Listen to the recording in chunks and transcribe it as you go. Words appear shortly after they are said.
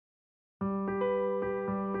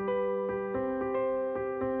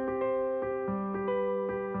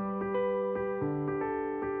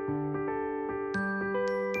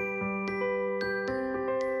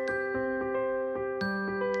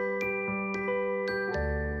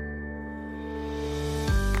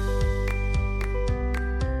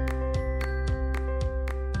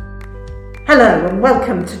Hello and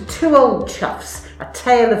welcome to Two Old Chuffs, a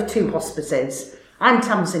tale of two hospices. I'm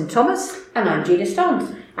Tamsin Thomas. And I'm Gina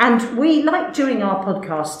Stones. And we like during our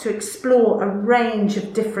podcast to explore a range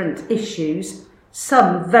of different issues,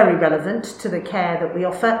 some very relevant to the care that we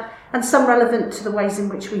offer and some relevant to the ways in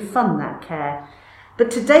which we fund that care.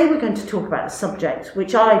 But today we're going to talk about a subject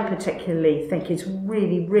which I particularly think is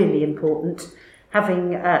really, really important,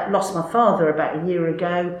 having lost my father about a year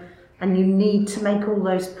ago, and you need to make all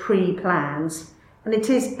those pre-plans, and it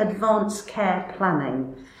is advanced care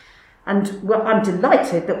planning. And I'm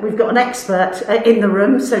delighted that we've got an expert in the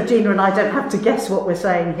room, so Gina and I don't have to guess what we're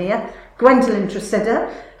saying here. Gwendolyn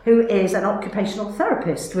Tresidder, who is an occupational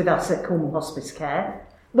therapist with us at Cornwall Hospice Care.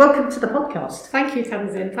 Welcome to the podcast. Thank you,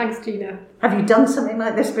 Tamsin. Thanks, Gina. Have you done something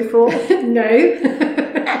like this before? No.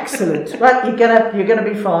 Excellent. Well, you're gonna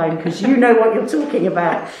be fine because you know what you're talking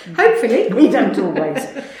about. Hopefully. We don't always.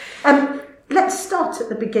 Let's start at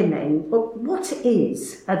the beginning. What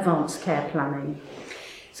is advanced care planning?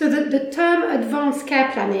 So the term advanced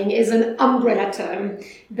care planning is an umbrella term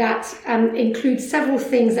that includes several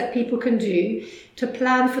things that people can do to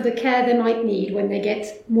plan for the care they might need when they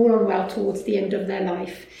get more unwell towards the end of their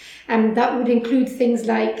life. And that would include things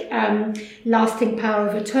like lasting power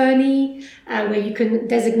of attorney, where you can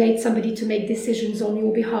designate somebody to make decisions on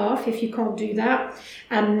your behalf if you can't do that.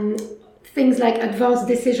 Things like advanced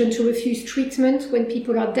decision to refuse treatment when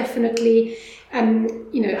people are definitely,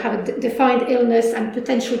 have a defined illness and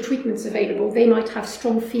potential treatments available. They might have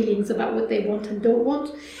strong feelings about what they want and don't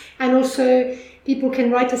want. And also, people can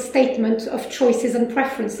write a statement of choices and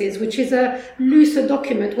preferences, which is a looser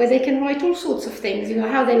document where they can write all sorts of things,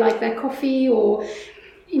 how they like their coffee or,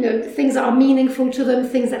 things that are meaningful to them,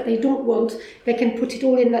 things that they don't want. They can put it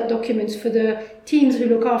all in that document for the teams who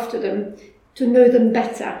look after them to know them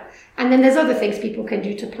better. And then there's other things people can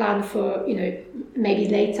do to plan for, maybe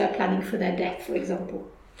later planning for their death, for example.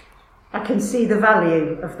 I can see the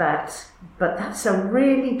value of that, but that's a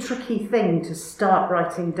really tricky thing to start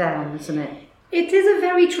writing down, isn't it? It is a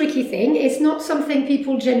very tricky thing. It's not something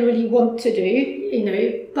people generally want to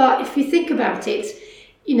do, but if you think about it,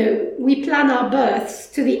 we plan our births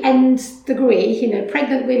to the nth degree.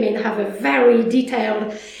 Pregnant women have a very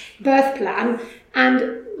detailed birth plan,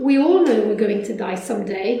 and we all know we're going to die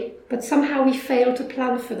someday, but somehow we fail to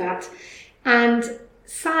plan for that. And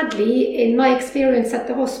sadly, in my experience at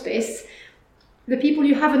the hospice, the people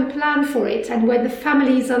who haven't planned for it and when the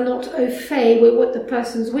families are not au fait with what the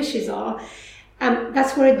person's wishes are,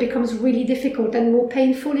 that's where it becomes really difficult and more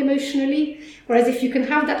painful emotionally. Whereas if you can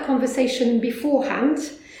have that conversation beforehand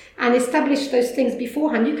and establish those things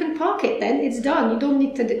beforehand, you can park it then, it's done. You don't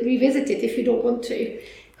need to revisit it if you don't want to.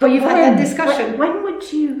 But you've had that discussion. When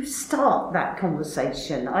would you start that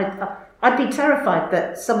conversation? I'd be terrified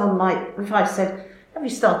that someone might, if I said, have you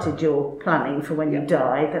started your planning for when you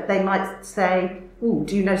die, that they might say, ooh,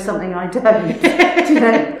 do you know something I don't? Do you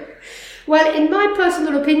know? Well, in my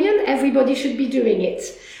personal opinion, everybody should be doing it.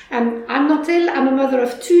 I'm not ill, I'm a mother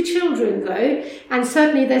of 2 children though, and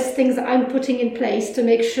certainly there's things that I'm putting in place to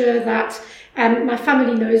make sure that my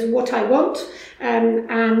family knows what I want,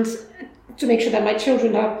 and to make sure that my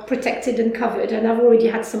children are protected and covered. And I've already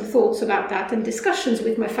had some thoughts about that and discussions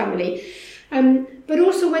with my family. But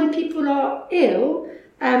also when people are ill,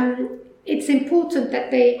 it's important that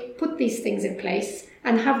they put these things in place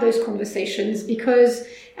and have those conversations because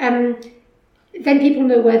then people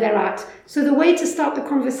know where they're at. So the way to start the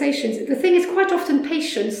conversations, the thing is quite often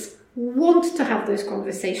patients want to have those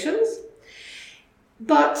conversations,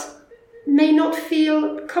 but may not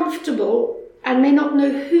feel comfortable and may not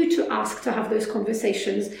know who to ask to have those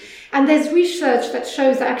conversations. And there's research that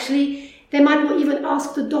shows that actually they might not even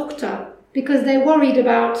ask the doctor because they're worried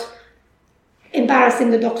about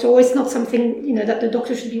embarrassing the doctor, or it's not something that the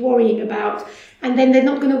doctor should be worrying about. And then they're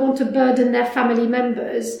not going to want to burden their family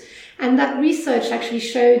members. And that research actually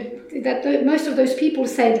showed that most of those people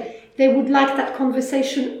said they would like that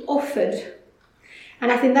conversation offered.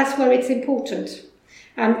 And I think that's where it's important.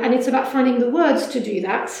 And it's about finding the words to do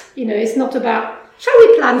that. It's not about, shall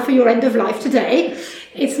we plan for your end of life today?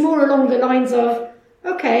 It's more along the lines of,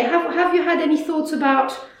 okay, have you had any thoughts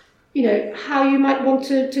about, how you might want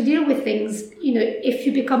to deal with things, if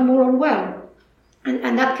you become more unwell?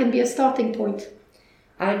 And that can be a starting point.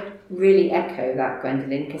 I really echo that,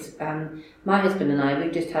 Gwendolyn, because my husband and I,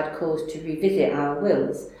 we've just had calls to revisit our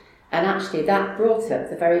wills. And actually that brought up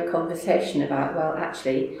the very conversation about, well,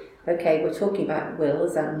 actually, okay, we're talking about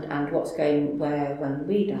wills and what's going where when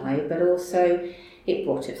we die, but also it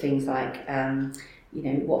brought up things like,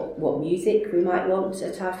 what music we might want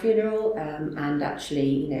at our funeral, and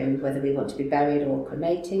actually, whether we want to be buried or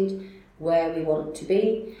cremated, where we want to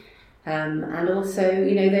be. And also,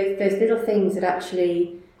 those little things that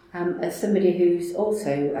actually, as somebody who's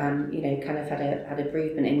also, kind of had a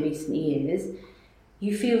bereavement in recent years,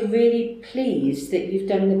 you feel really pleased that you've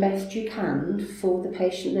done the best you can for the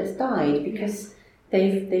patient that's died, because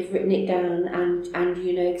they've written it down and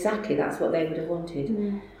you know exactly that's what they would have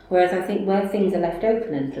wanted. Whereas I think where things are left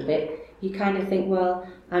open a little bit, you kind of think, well,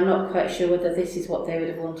 I'm not quite sure whether this is what they would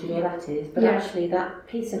have wanted or that is. But actually that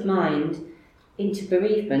peace of mind into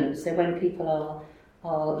bereavement, so when people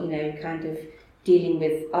are kind of dealing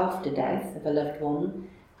with after death of a loved one,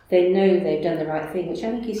 they know they've done the right thing, which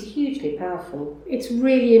I think is hugely powerful. It's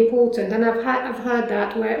really important, and I've heard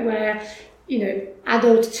that where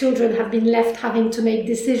adult children have been left having to make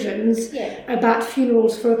decisions about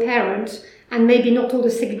funerals for a parent, and maybe not all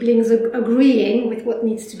the siblings agreeing with what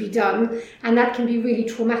needs to be done, and that can be really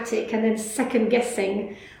traumatic, and then second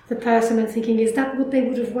guessing the person and thinking, is that what they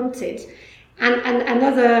would have wanted? And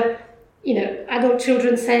another, adult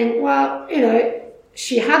children saying, well,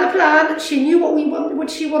 she had a plan, she knew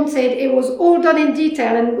what she wanted, it was all done in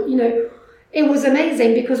detail, and it was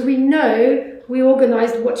amazing because we know we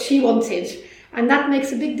organised what she wanted, and that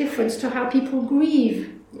makes a big difference to how people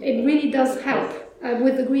grieve. It really does help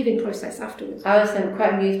with the grieving process afterwards. I was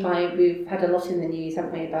quite amused by, we've had a lot in the news,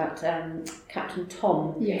 haven't we, about Captain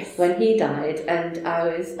Tom, when he died, and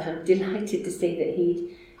I was delighted to see that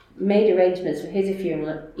he'd made arrangements for his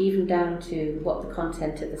funeral, even down to what the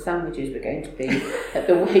content of the sandwiches were going to be at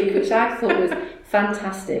the wake, which I thought was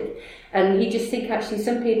fantastic. And you just think actually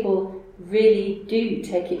some people really do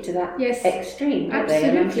take it to that extreme, don't they?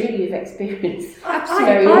 And I'm sure you've experienced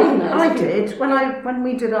very organised. I did. When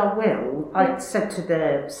we did our will, I said to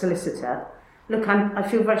the solicitor, look, I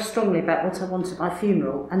feel very strongly about what I want at my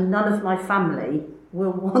funeral, and none of my family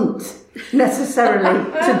will want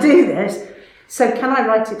necessarily to do this. So can I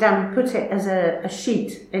write it down and put it as a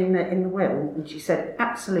sheet in the will? And she said,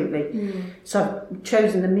 absolutely. So I've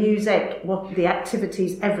chosen the music, the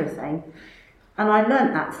activities, everything. And I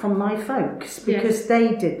learnt that from my folks because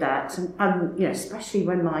they did that. And especially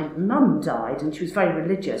when my mum died, and she was very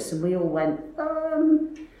religious, and we all went,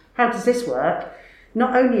 how does this work?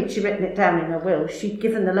 Not only had she written it down in her will, she'd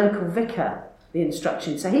given the local vicar the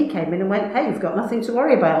instructions. So he came in and went, hey, you've got nothing to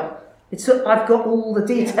worry about. I've got all the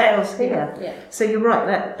details here. So you're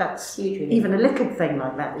right, that's even a little thing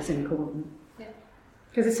like that is important.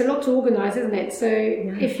 Because it's a lot to organise, isn't it? So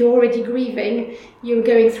if you're already grieving, you're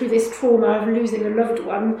going through this trauma of losing a loved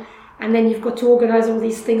one, and then you've got to organise all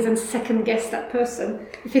these things and second guess that person.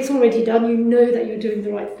 If it's already done, you know that you're doing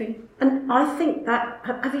the right thing. And I think that,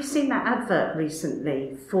 have you seen that advert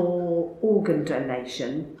recently for organ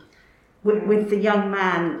donation? With the young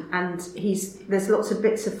man, and there's lots of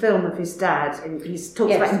bits of film of his dad, and he's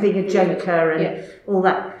talks about him being a joker and all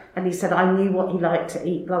that, and he said, I knew what he liked to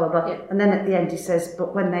eat, blah, blah, blah. And then at the end he says,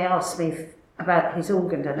 but when they asked me about his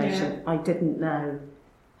organ donation, I didn't know.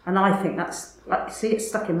 And I think that's, it's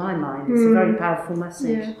stuck in my mind. It's a very powerful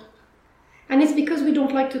message. Yeah. And it's because we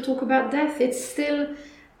don't like to talk about death. It's still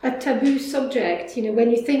a taboo subject.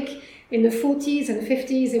 When you think in the 40s and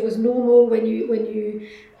 50s, it was normal when you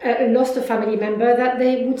lost a family member that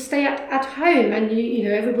they would stay at home, and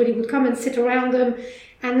everybody would come and sit around them.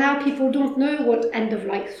 And now people don't know what end of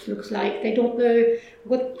life looks like. They don't know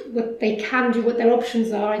what they can do, what their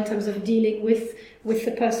options are in terms of dealing with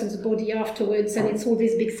the person's body afterwards. And it's all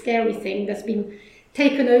this big scary thing that's been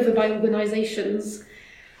taken over by organisations.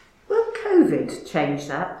 Well, COVID changed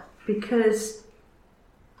that because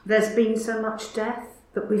there's been so much death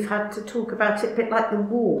that we've had to talk about it, a bit like the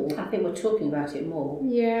war. I think we're talking about it more.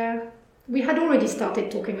 Yeah, we had already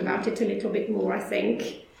started talking about it a little bit more, I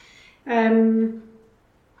think.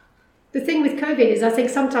 The thing with COVID is I think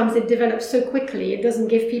sometimes it develops so quickly, it doesn't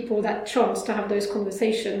give people that chance to have those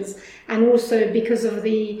conversations, and also because of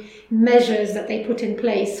the measures that they put in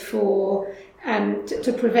place for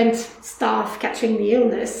to prevent staff catching the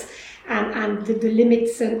illness, and the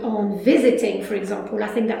limits on visiting, for example. I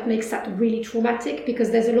think that makes that really traumatic, because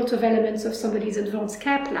there's a lot of elements of somebody's advanced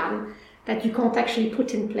care plan that you can't actually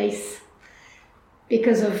put in place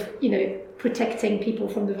because of protecting people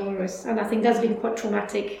from the virus, and I think that's been quite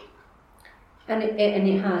traumatic. And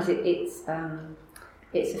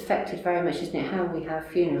it's affected very much, isn't it, how we have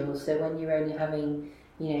funerals. So when you're only having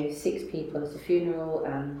 6 people at a funeral,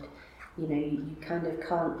 and you kind of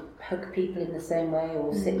can't hug people in the same way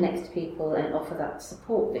or sit next to people and offer that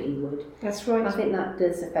support that you would. That's right. I think that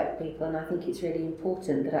does affect people, and I think it's really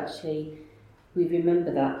important that actually we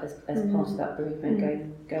remember that as part of that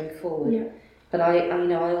bereavement going forward. Yeah. But I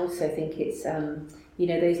also think it's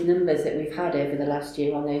those numbers that we've had over the last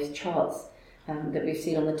year on those charts that we've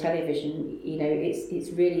seen on the television,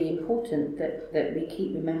 it's really important that we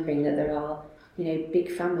keep remembering that there are, big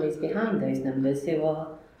families behind those numbers who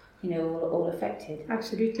are, all affected.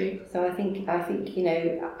 Absolutely. So I think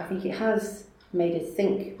it has made us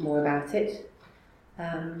think more about it,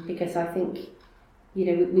 because I think,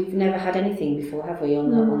 we've never had anything before, have we,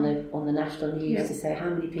 on the national news to say how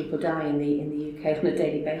many people die in the UK on a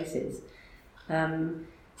daily basis.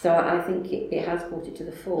 So I think it has brought it to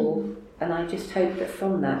the fore, and I just hope that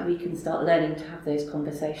from that we can start learning to have those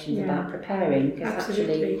conversations about preparing, because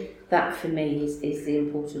actually that for me is the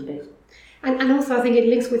important bit. And also I think it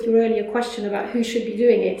links with your earlier question about who should be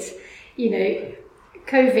doing it.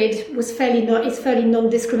 COVID was fairly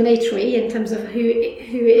non-discriminatory in terms of who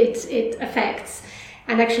it affects.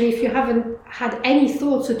 And actually, if you haven't had any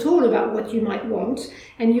thoughts at all about what you might want,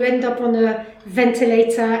 and you end up on a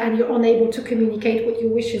ventilator and you're unable to communicate what your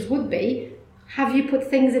wishes would be, have you put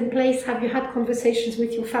things in place? Have you had conversations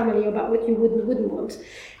with your family about what you would and wouldn't want?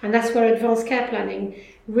 And that's where advanced care planning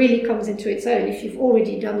really comes into its own. If you've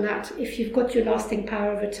already done that, if you've got your lasting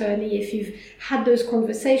power of attorney, if you've had those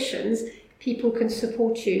conversations, people can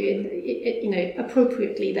support you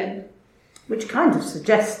appropriately then. Which kind of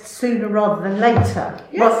suggests sooner rather than later,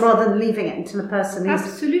 rather than leaving it until a person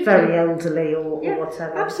is very elderly or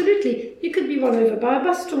whatever. Absolutely. You could be run over by a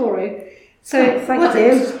bus tomorrow. So thank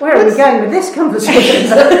you. Where are we going with this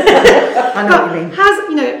conversation? I know what you mean.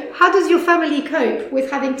 How does your family cope with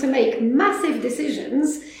having to make massive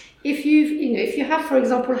decisions if you have, for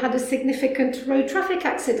example, had a significant road traffic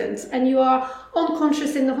accident and you are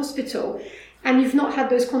unconscious in the hospital and you've not had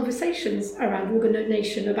those conversations around organ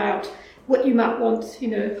donation about what you might want,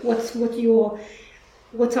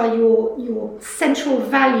 what are your central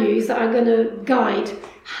values that are going to guide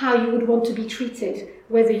how you would want to be treated,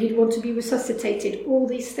 whether you'd want to be resuscitated, all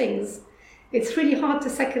these things. It's really hard to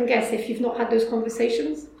second guess if you've not had those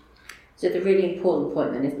conversations. So the really important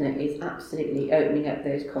point then, isn't it, is absolutely opening up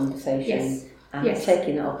those conversations and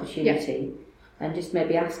taking that opportunity and just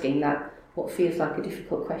maybe asking that what feels like a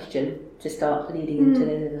difficult question to start leading into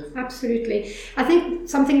the others. Absolutely. I think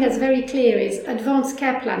something that's very clear is advanced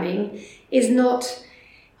care planning is not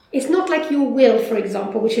like your will, for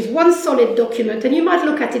example, which is one solid document and you might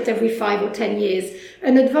look at it every 5 or 10 years.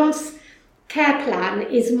 An advanced care plan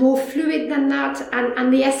is more fluid than that,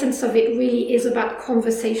 and the essence of it really is about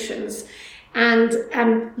conversations. And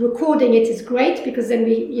recording it is great because then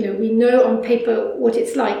we know on paper what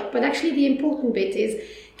it's like. But actually the important bit is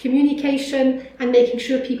communication and making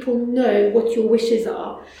sure people know what your wishes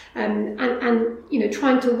are, and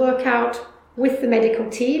trying to work out with the medical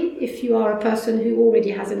team, if you are a person who already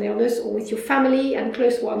has an illness, or with your family and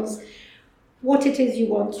close ones, what it is you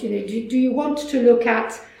want. Do you want to look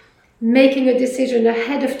at making a decision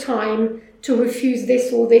ahead of time to refuse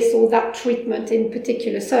this or that treatment in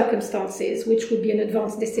particular circumstances, which would be an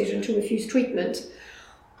advanced decision to refuse treatment?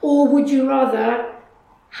 Or would you rather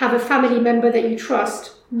have a family member that you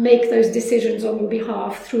trust make those decisions on your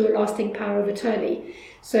behalf through a lasting power of attorney?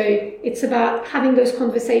 So it's about having those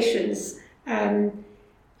conversations, and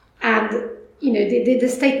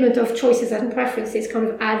the statement of choices and preferences kind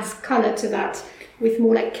of adds colour to that with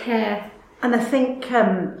more like care. And I think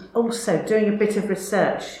also doing a bit of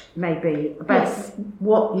research maybe about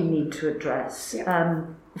what you need to address. Yeah.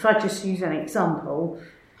 If I just use an example,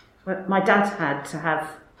 my dad had to have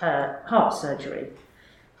heart surgery,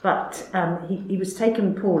 but he was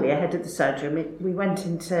taken poorly ahead of the surgery. We went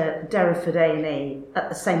into Derriford A&E at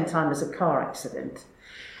the same time as a car accident.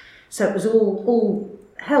 So it was all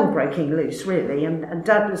hell breaking loose, really, and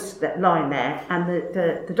Dad was lying there, and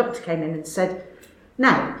the doctor came in and said,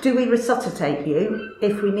 "Now, do we resuscitate you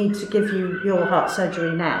if we need to give you your heart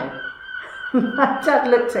surgery now?" My dad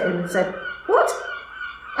looked at him and said, "What?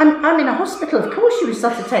 I'm in a hospital, of course you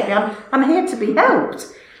resuscitate me, I'm here to be helped."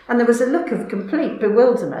 And there was a look of complete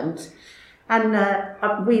bewilderment. And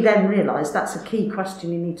we then realised that's a key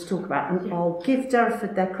question you need to talk about. And I'll give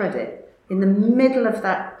Derriford their credit. In the middle of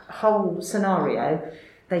that whole scenario,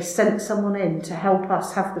 they sent someone in to help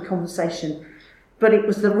us have the conversation. But it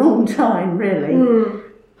was the wrong time, really.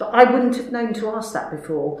 But I wouldn't have known to ask that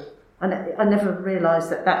before. And I never realised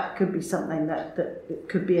that could be something that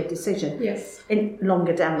could be a decision. Yes.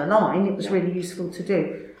 Longer down the line, it was really useful to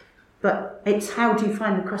do. But it's how do you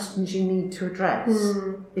find the questions you need to address?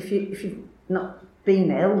 If you've not been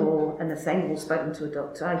ill or anything, or spoken to a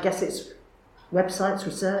doctor, I guess it's websites,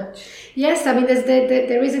 research. Yes, I mean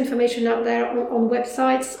there is information out there on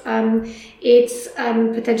websites. It's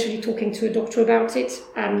potentially talking to a doctor about it.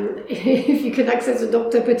 If you can access a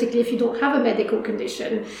doctor, particularly if you don't have a medical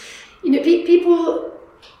condition. People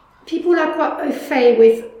are quite au fait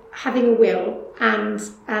with having a will and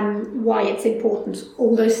why it's important,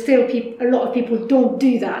 although still a lot of people don't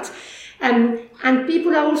do that. And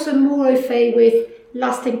people are also more au fait with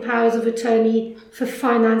lasting powers of attorney for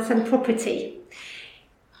finance and property.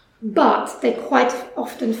 But they quite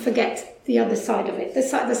often forget the other side of it, the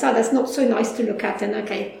side that's not so nice to look at, and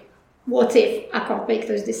okay, what if I can't make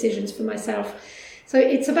those decisions for myself? So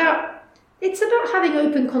it's about having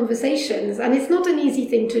open conversations, and it's not an easy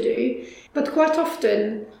thing to do, but quite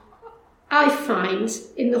often I find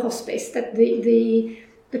in the hospice that the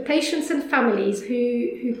patients and families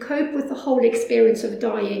who cope with the whole experience of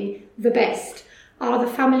dying the best are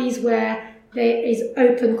the families where there is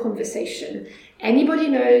open conversation. Anybody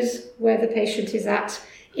knows where the patient is at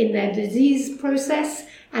in their disease process,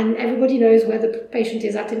 and everybody knows where the patient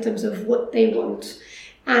is at in terms of what they want.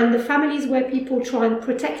 And the families where people try and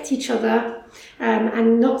protect each other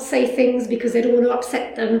and not say things because they don't want to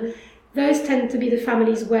upset them, those tend to be the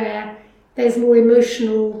families where there's more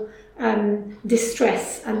emotional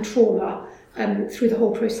distress and trauma through the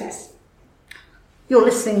whole process. You're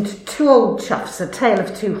listening to Two Old Chuffs, A Tale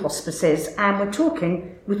of Two Hospices, and we're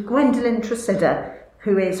talking with Gwendolyn Tresidder,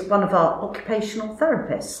 who is one of our occupational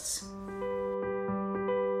therapists.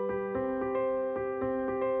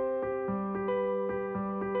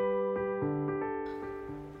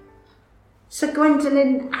 So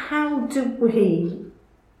Gwendolyn, how do we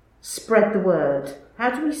spread the word?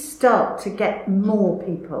 How do we start to get more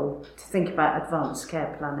people to think about advanced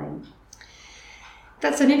care planning?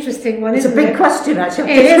 That's an interesting one, isn't it? It's a big question,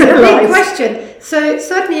 actually. It is a big question. So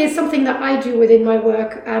certainly it's something that I do within my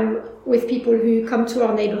work with people who come to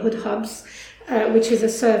our neighbourhood hubs, which is a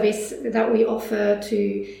service that we offer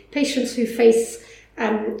to patients who face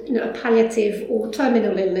a palliative or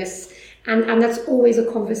terminal illness. And that's always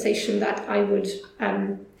a conversation that I would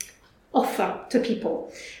offer to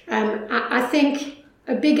people. I think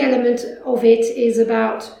a big element of it is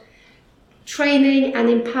about training and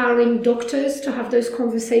empowering doctors to have those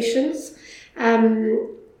conversations.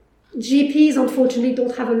 GPs, unfortunately,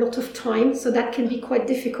 don't have a lot of time, so that can be quite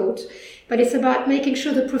difficult. But it's about making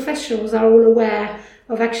sure the professionals are all aware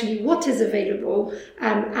of actually what is available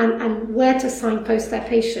and where to signpost their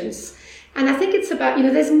patients. And I think it's about,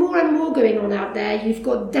 there's more and more going on out there. You've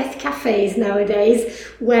got death cafes nowadays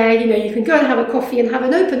where, you can go and have a coffee and have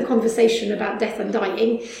an open conversation about death and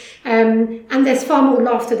dying. And there's far more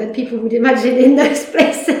laughter than people would imagine in those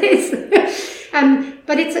places.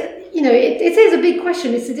 But it is a big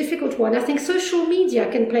question. It's a difficult one. I think social media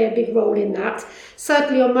can play a big role in that.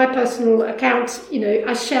 Certainly on my personal account,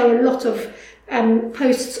 I share a lot of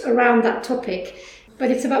posts around that topic.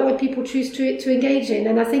 But it's about what people choose to engage in.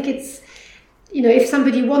 And I think it's, if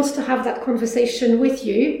somebody wants to have that conversation with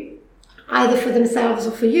you, either for themselves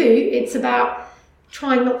or for you, it's about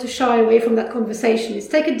trying not to shy away from that conversation. It's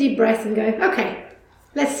take a deep breath and go, okay,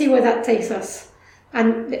 let's see where that takes us.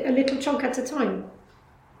 And a little chunk at a time.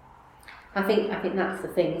 I think that's the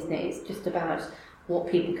thing, isn't it? It's just about what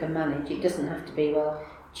people can manage. It doesn't have to be,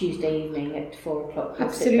 Tuesday evening at 4:00 we'll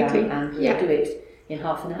sit down and we'll do it in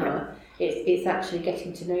half an hour. Yeah. It's actually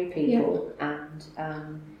getting to know people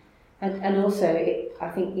and also I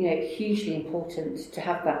think hugely important to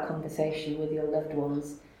have that conversation with your loved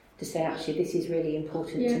ones to say actually this is really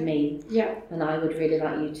important to me and I would really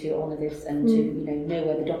like you to honour this and to know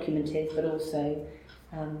where the document is, but also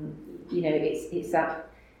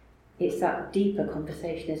it's that deeper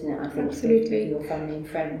conversation, isn't it? I think with your family and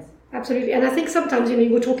friends. Absolutely, and I think sometimes,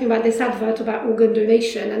 we're talking about this advert about organ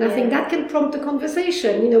donation, and I think that can prompt a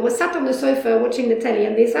conversation. We're sat on the sofa watching the telly,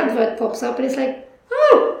 and this advert pops up, and it's like,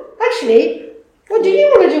 oh, actually, what do you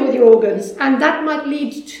want to do with your organs? And that might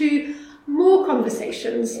lead to more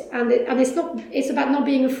conversations, and it's about not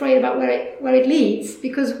being afraid about where it leads,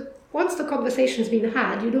 because once the conversation's been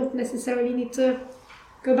had, you don't necessarily need to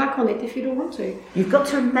go back on it if you don't want to. You've got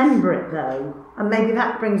to remember it though, and maybe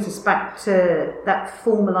that brings us back to that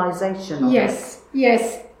formalisation of it.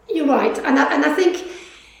 Yes, you're right, and I think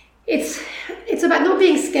it's about not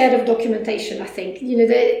being scared of documentation. I think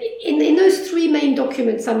in those three main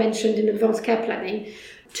documents I mentioned in advanced care planning,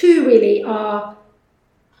 two really are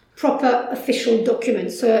proper official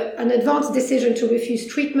documents. So an advanced decision to refuse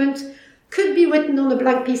treatment could be written on a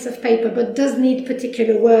blank piece of paper, but does need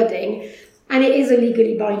particular wording. And it is a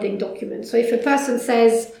legally binding document. So if a person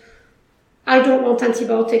says, I don't want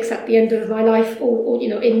antibiotics at the end of my life, or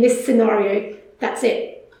in this scenario, that's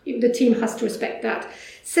it. The team has to respect that.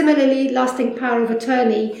 Similarly, lasting power of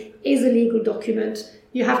attorney is a legal document.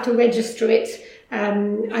 You have to register it,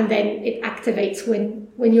 and then it activates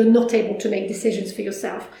when you're not able to make decisions for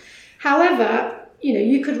yourself. However,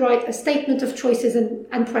 you could write a statement of choices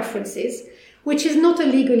and preferences, which is not a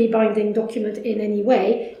legally binding document in any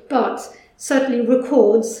way, but certainly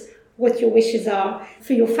records what your wishes are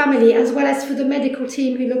for your family as well as for the medical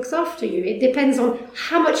team who looks after you. It depends on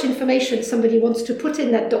how much information somebody wants to put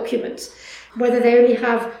in that document, whether they only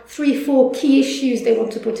have 3-4 key issues they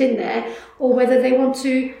want to put in there, or whether they want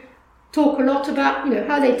to talk a lot about,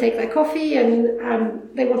 how they take their coffee and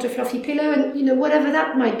they want a fluffy pillow and, whatever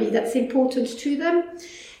that might be, that's important to them.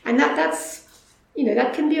 And that's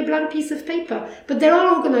that can be a blank piece of paper. But there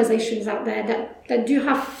are organizations out there that do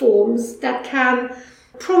have forms that can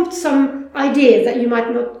prompt some ideas that you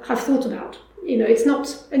might not have thought about. It's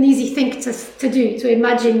not an easy thing to do, to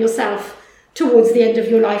imagine yourself towards the end of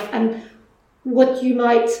your life and what you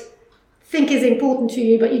might think is important to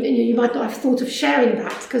you, but you might not have thought of sharing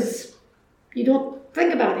that because you don't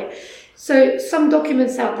think about it. So some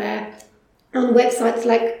documents out there on websites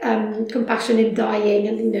like Compassion in Dying,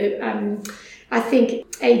 and I think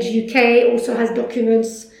Age UK also has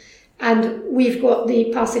documents, and we've got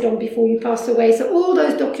the Pass It On Before You Pass Away. So all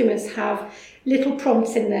those documents have little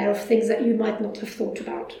prompts in there of things that you might not have thought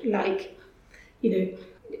about, like, who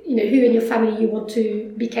in your family you want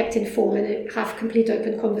to be kept informed and have complete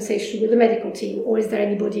open conversation with the medical team, or is there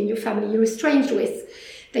anybody in your family you're estranged with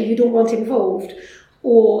that you don't want involved,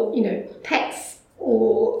 or, pets,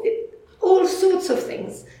 or all sorts of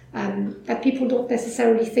things that people don't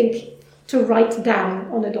necessarily think to write down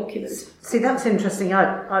on a document. See, that's interesting.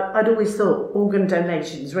 I'd always thought organ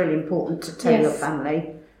donation is really important to tell your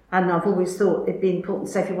family, and I've always thought it'd be important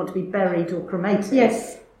to say if you want to be buried or cremated.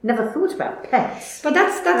 Yes. Never thought about pets. But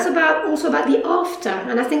that's also about the after,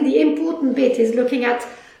 and I think the important bit is looking at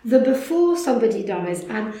the before somebody dies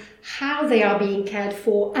and how they are being cared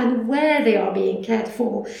for and where they are being cared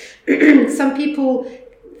for. Some people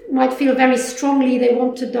might feel very strongly they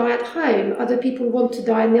want to die at home. Other people want to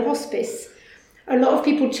die in the hospice. A lot of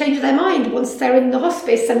people change their mind once they're in the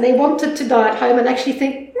hospice and they wanted to die at home and actually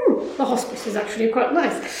think, the hospice is actually quite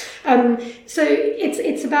nice. So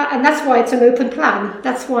it's about, and that's why it's an open plan.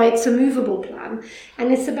 That's why it's a movable plan.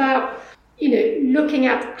 And it's about, looking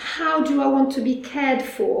at how do I want to be cared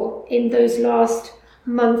for in those last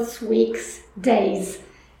months, weeks, days.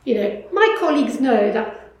 My colleagues know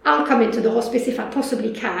that I'll come into the hospice if I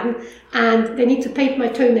possibly can, and they need to paint my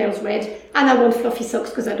toenails red, and I want fluffy socks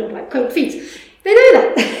because I don't like cold feet. They know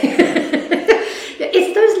that.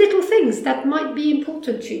 It's those little things that might be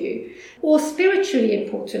important to you, or spiritually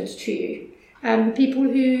important to you. People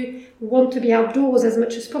who want to be outdoors as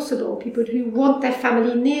much as possible, people who want their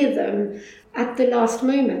family near them at the last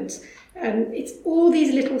moment. It's all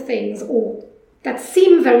these little things, or that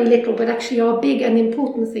seem very little but actually are big and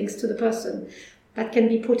important things to the person, that can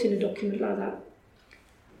be put in a document like that.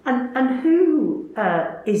 And who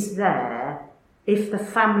is there if the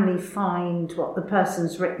family find what the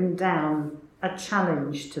person's written down a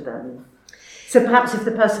challenge to them? So perhaps if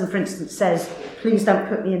the person, for instance, says, please don't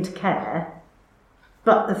put me into care,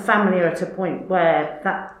 but the family are at a point where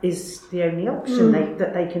that is the only option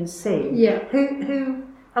that they can see. Yeah. Who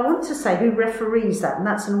I want to say who referees that, and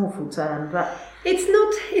that's an awful term, but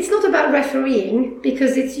it's not about refereeing,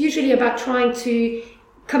 because it's usually about trying to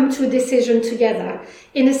come to a decision together.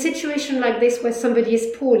 In a situation like this where somebody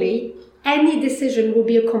is poorly, any decision will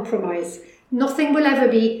be a compromise. Nothing will ever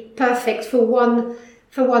be perfect for one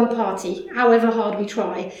party, however hard we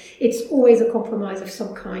try. It's always a compromise of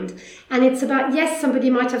some kind. And it's about, yes, somebody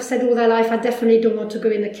might have said all their life, I definitely don't want to go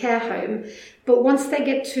in a care home. But once they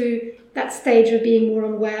get to that stage of being more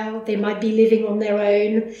unwell, they might be living on their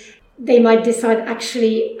own. They might decide,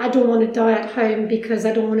 actually, I don't want to die at home because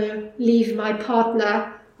I don't want to leave my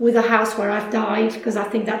partner with a house where I've died, because I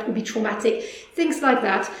think that would be traumatic. Things like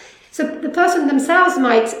that. So the person themselves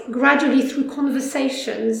might gradually, through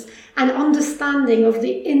conversations and understanding of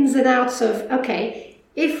the ins and outs of, okay,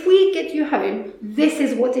 if we get you home, this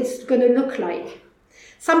is what it's going to look like.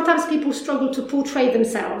 Sometimes people struggle to portray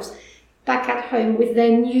themselves back at home with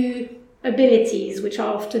their new abilities, which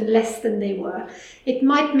are often less than they were. It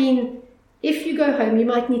might mean if you go home, you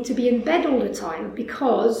might need to be in bed all the time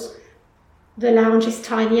because the lounge is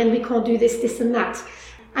tiny and we can't do this and that.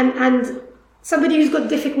 And somebody who's got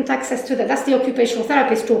difficult access to that's the occupational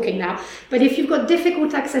therapist talking now. But if you've got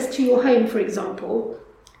difficult access to your home, for example,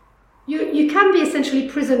 you can be essentially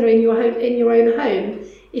prisoner in your own home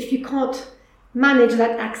if you can't manage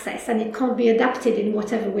that access and it can't be adapted in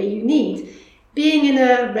whatever way you need. Being in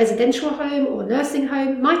a residential home or nursing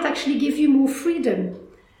home might actually give you more freedom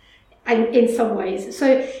in some ways.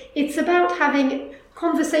 So it's about having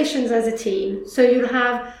conversations as a team. So you'll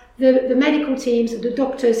have the medical teams, the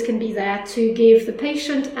doctors can be there to give the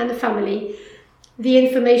patient and the family the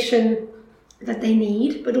information that they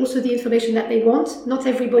need, but also the information that they want. Not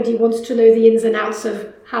everybody wants to know the ins and outs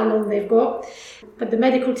of how long they've got, but the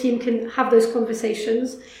medical team can have those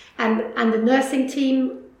conversations, and the nursing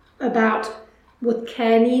team about what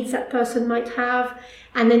care needs that person might have.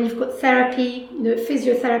 And then you've got therapy,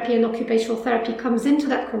 physiotherapy and occupational therapy comes into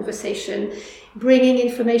that conversation, bringing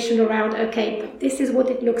information around, okay, but this is what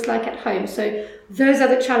it looks like at home. So those are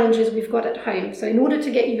the challenges we've got at home. So in order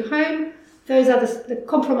to get you home, those are the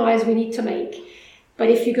compromise we need to make. But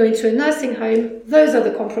if you go into a nursing home, those are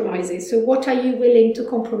the compromises. So what are you willing to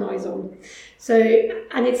compromise on? So,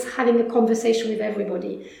 and it's having a conversation with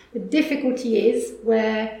everybody. The difficulty is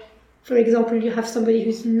where, for example, you have somebody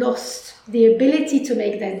who's lost the ability to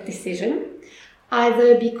make that decision,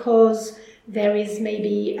 either because there is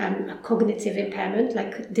maybe a cognitive impairment,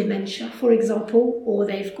 like dementia, for example, or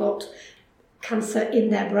they've got cancer in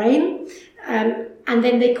their brain, and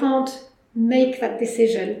then they can't make that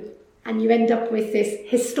decision, and you end up with this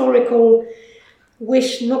historical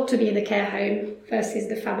wish not to be in a care home versus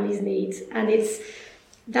the family's needs. And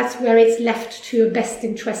that's where it's left to a best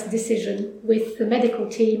interest decision with the medical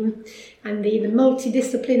team and the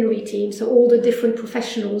multidisciplinary team, so all the different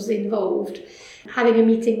professionals involved, having a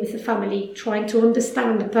meeting with the family, trying to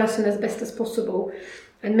understand the person as best as possible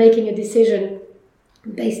and making a decision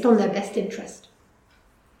based on their best interest.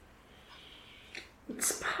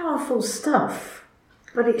 It's powerful stuff,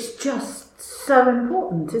 but it's just so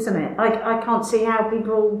important, isn't it? I can't see how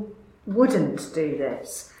people wouldn't do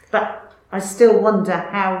this, but I still wonder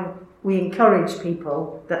how we encourage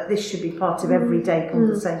people that this should be part of everyday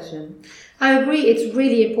conversation. I agree, it's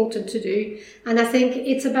really important to do, and I think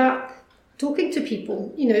it's about talking to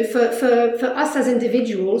people, for us as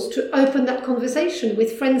individuals to open that conversation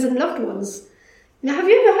with friends and loved ones. Now, have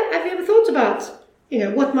you ever thought about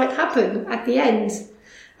what might happen at the end?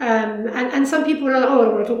 And some people are like, oh, I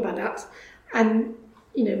don't want to talk about that. And,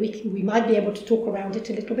 we might be able to talk around it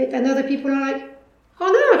a little bit. And other people are like,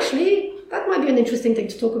 oh, no, actually, that might be an interesting thing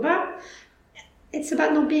to talk about. It's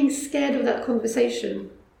about not being scared of that conversation.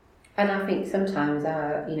 And I think sometimes,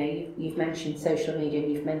 you've mentioned social media,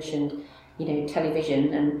 and you've mentioned,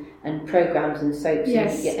 television and programmes and soaps.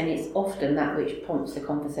 Yes. And it's often that which prompts the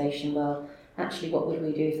conversation. Well, actually, what would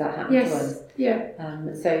we do if that happened to us? Yeah.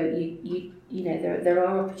 So there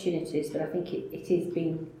are opportunities, but I think it is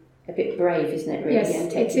being a bit brave, isn't it? Really, yes, and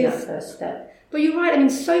taking that first step. But you're right. I mean,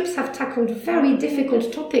 soaps have tackled very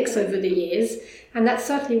difficult topics over the years, and that's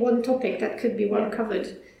certainly one topic that could be well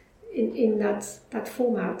covered in that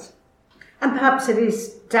format. And perhaps it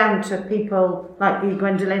is down to people like you,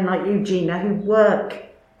 Gwendolyn, like you, Gina, who work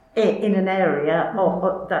in an area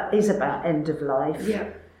that is about end of life. Yeah.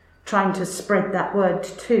 Trying to spread that word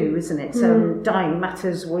too, isn't it? So Dying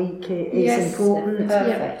Matters Week is important.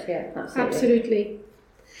 Perfect, yeah, absolutely.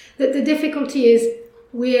 The difficulty is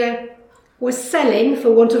we're selling,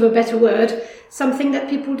 for want of a better word, something that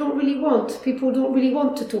people don't really want. People don't really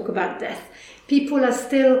want to talk about death. People are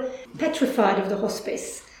still petrified of the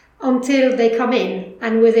hospice until they come in,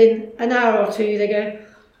 and within an hour or two they go,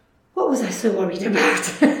 what was I so worried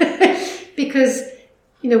about? Because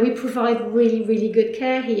we provide really, really good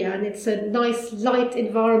care here, and it's a nice, light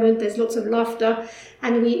environment. There's lots of laughter,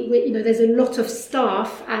 and we there's a lot of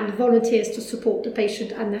staff and volunteers to support the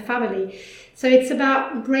patient and their family. So it's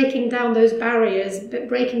about breaking down those barriers,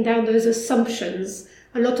 breaking down those assumptions.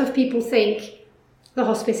 A lot of people think the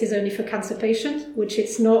hospice is only for cancer patients, which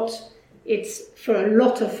it's not. It's for a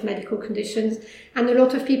lot of medical conditions, and a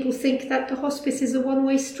lot of people think that the hospice is a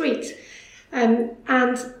one-way street. And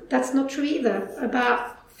that's not true either.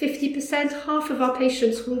 About 50%, half of our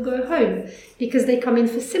patients will go home because they come in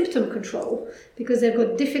for symptom control, because they've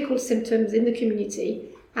got difficult symptoms in the community,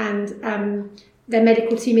 and their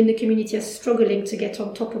medical team in the community are struggling to get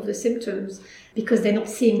on top of the symptoms because they're not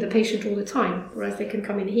seeing the patient all the time, whereas they can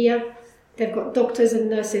come in here. They've got doctors and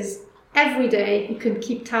nurses every day who can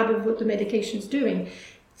keep tab of what the medication's doing.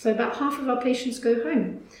 So about half of our patients go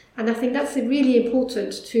home. And I think that's really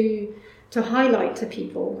important to highlight to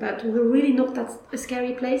people that we're really not that a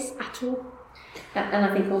scary place at all. And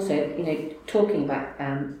I think also, talking about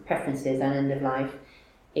preferences and end of life,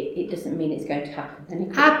 it doesn't mean it's going to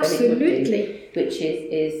happen. Absolutely. Which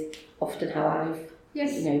is often how I've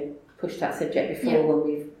pushed that subject before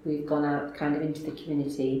when we've gone out kind of into the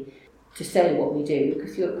community to say what we do,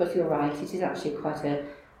 because you're right, it is actually quite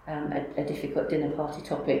a difficult dinner party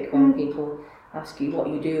topic when people ask you what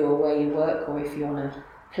you do or where you work, or if you're on a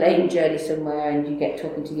plane journey somewhere and you get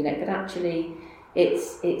talking to your neck. But actually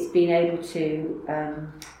it's being able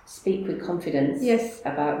to speak with confidence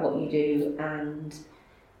about what you do, and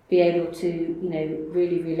be able to,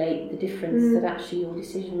 really relate the difference that actually your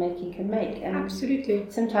decision making can make. And absolutely.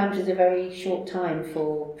 Sometimes it's a very short time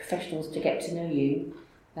for professionals to get to know you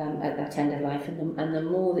at that end of life, and the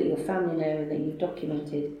more that your family know and that you've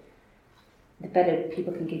documented, the better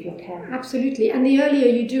people can give your care. Absolutely, and the earlier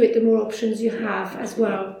you do it, the more options you have as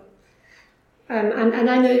well. And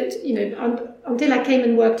I know, until I came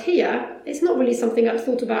and worked here, it's not really something I've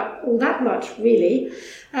thought about all that much, really.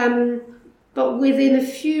 But within a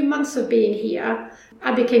few months of being here,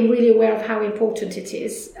 I became really aware of how important it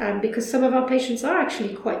is, because some of our patients are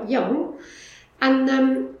actually quite young.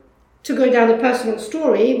 And to go down a personal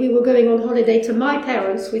story, we were going on holiday to my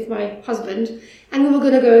parents with my husband, and we were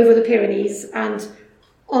going to go over the Pyrenees and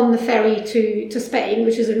on the ferry to Spain,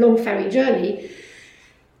 which is a long ferry journey.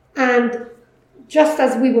 And just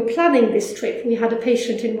as we were planning this trip, we had a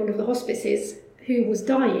patient in one of the hospices who was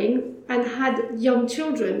dying and had young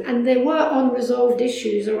children, and there were unresolved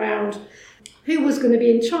issues around who was going to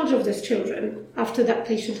be in charge of those children after that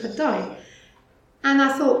patient had died. And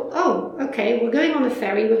I thought, oh, okay, we're going on a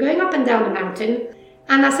ferry, we're going up and down a mountain.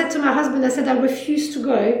 And I said to my husband, I refuse to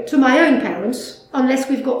go to my own parents unless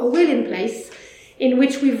we've got a will in place in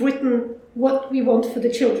which we've written what we want for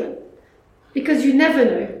the children. Because you never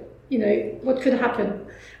know, what could happen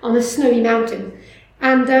on a snowy mountain.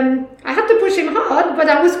 And I had to push him hard, but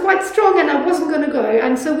I was quite strong and I wasn't going to go.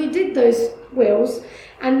 And so we did those wills.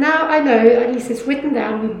 And now I know, at least it's written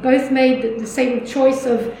down, we both made the same choice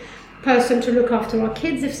of person to look after our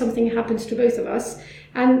kids if something happens to both of us.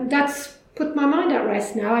 And that's put my mind at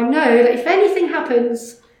rest now. I know that if anything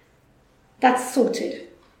happens, that's sorted.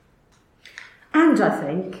 And I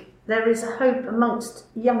think there is a hope amongst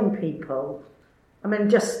young people. I mean,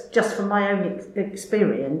 just from my own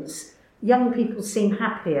experience, young people seem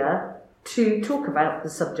happier to talk about the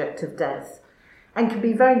subject of death and can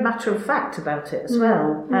be very matter-of-fact about it as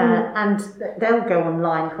well. And they'll go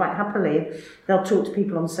online quite happily. They'll talk to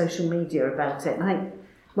people on social media about it. And I think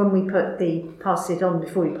when we put the Pass It On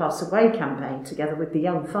Before You Pass Away campaign together with the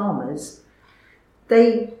young farmers,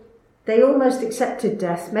 they almost accepted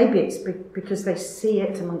death. Maybe it's because they see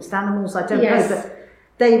it amongst animals, I don't know, but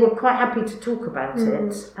they were quite happy to talk about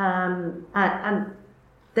it. And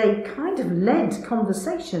they kind of led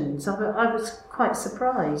conversations. I was quite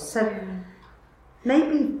surprised. So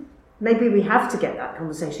maybe we have to get that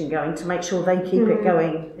conversation going to make sure they keep it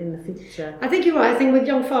going in the future. I think you're right. I think with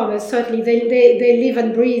young farmers, certainly they live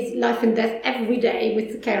and breathe life and death every day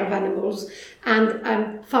with the care of animals.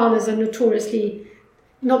 And farmers are notoriously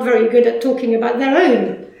not very good at talking about their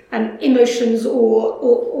own emotions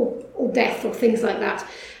or death or things like that.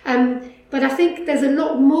 But I think there's a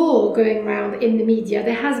lot more going around in the media.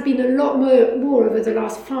 There has been a lot more over the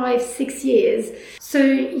last 5-6 years. So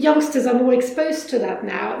youngsters are more exposed to that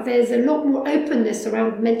now. There's a lot more openness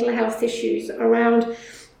around mental health issues, around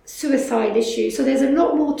suicide issues. So there's a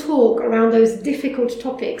lot more talk around those difficult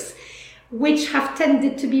topics, which have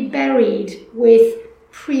tended to be buried with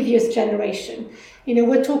previous generation.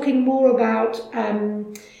 We're talking more about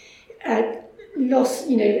loss,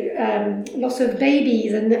 loss of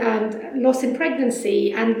babies and loss in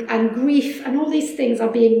pregnancy and grief, and all these things are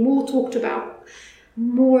being more talked about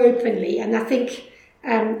more openly. And I think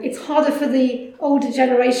it's harder for the older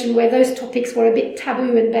generation where those topics were a bit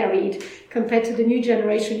taboo and buried compared to the new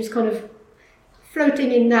generation who's kind of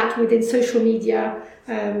floating in that within social media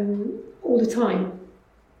all the time.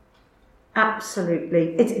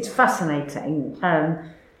 Absolutely. It's fascinating.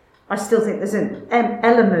 I still think there's an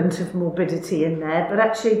element of morbidity in there, but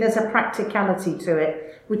actually there's a practicality to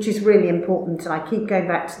it, which is really important. And I keep going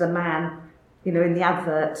back to the man, in the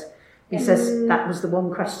advert. He says that was the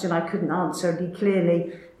one question I couldn't answer, and he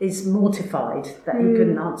clearly is mortified that he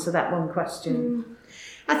couldn't answer that one question.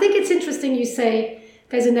 I think it's interesting you say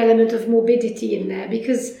there's an element of morbidity in there,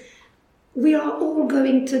 because we are all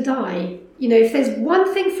going to die. If there's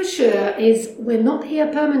one thing for sure is we're not here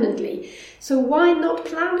permanently. So why not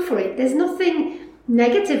plan for it? There's nothing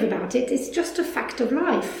negative about it. It's just a fact of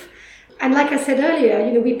life. And like I said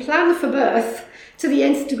earlier, we plan for birth to the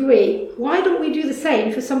nth degree. Why don't we do the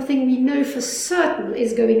same for something we know for certain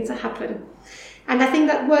is going to happen? And I think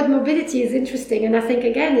that word morbidity is interesting. And I think,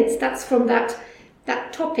 again, that's from that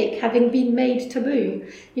topic having been made taboo.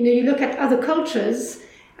 You look at other cultures,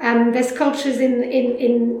 and there's cultures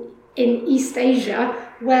in East Asia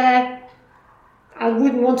where, I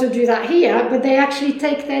wouldn't want to do that here, but they actually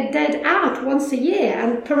take their dead out once a year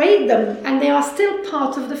and parade them, and they are still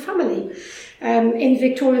part of the family. In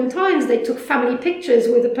Victorian times, they took family pictures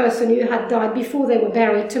with the person who had died before they were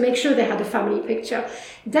buried to make sure they had a family picture.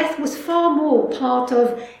 Death was far more part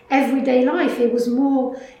of everyday life. It was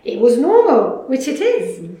normal, which it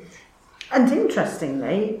is. And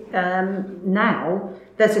interestingly, now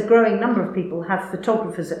there's a growing number of people who have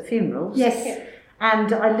photographers at funerals. Yes.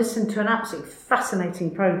 And I listened to an absolutely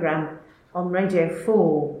fascinating programme on Radio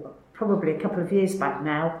 4, probably a couple of years back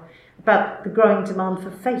now, about the growing demand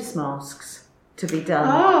for face masks to be done.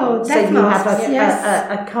 Oh, so death you have masks, yes.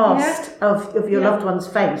 a cast of your Yeah. loved one's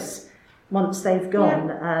face once they've gone,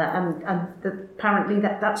 apparently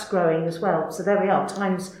that's growing as well. So there we are,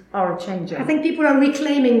 times are changing. I think people are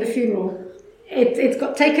reclaiming the funeral. It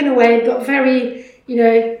got taken away, it got very,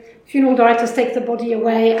 funeral directors take the body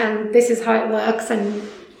away and this is how it works, and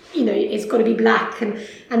it's got to be black,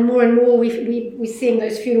 and more we're seeing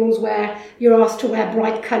those funerals where you're asked to wear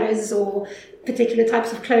bright colours or particular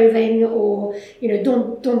types of clothing, or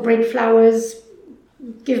don't bring flowers,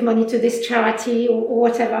 give money to this charity or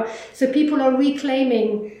whatever. So people are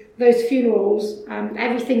reclaiming those funerals.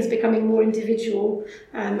 Everything's becoming more individual,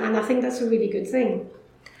 and I think that's a really good thing.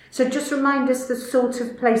 So just remind us the sort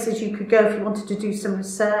of places you could go if you wanted to do some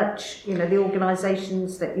research, the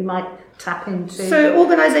organisations that you might tap into. So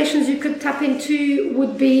organisations you could tap into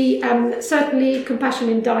would be certainly Compassion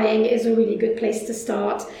in Dying is a really good place to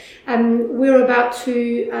start. We're about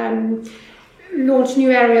to launch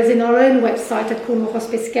new areas in our own website at Cornwall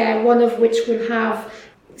Hospice Care, one of which will have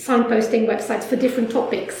signposting websites for different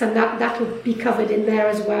topics, and that will be covered in there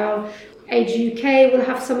as well. Age UK will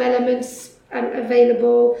have some elements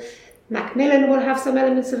available. Macmillan will have some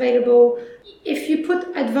elements available. If you put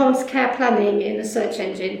advanced care planning in a search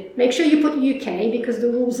engine, make sure you put UK, because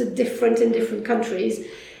the rules are different in different countries.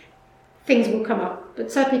 Things will come up,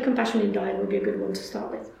 but certainly Compassion in Dying would be a good one to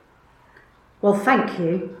start with. Well, thank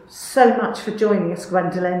you so much for joining us,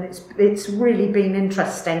 Gwendolyn. It's really been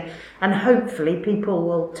interesting, and hopefully people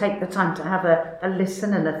will take the time to have a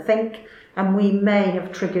listen and a think, and we may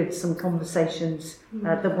have triggered some conversations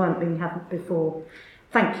that weren't being had before.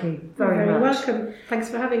 Thank you very much. You're very welcome. Thanks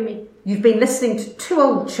for having me. You've been listening to Two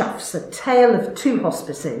Old Chuffs, a tale of two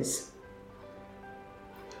hospices.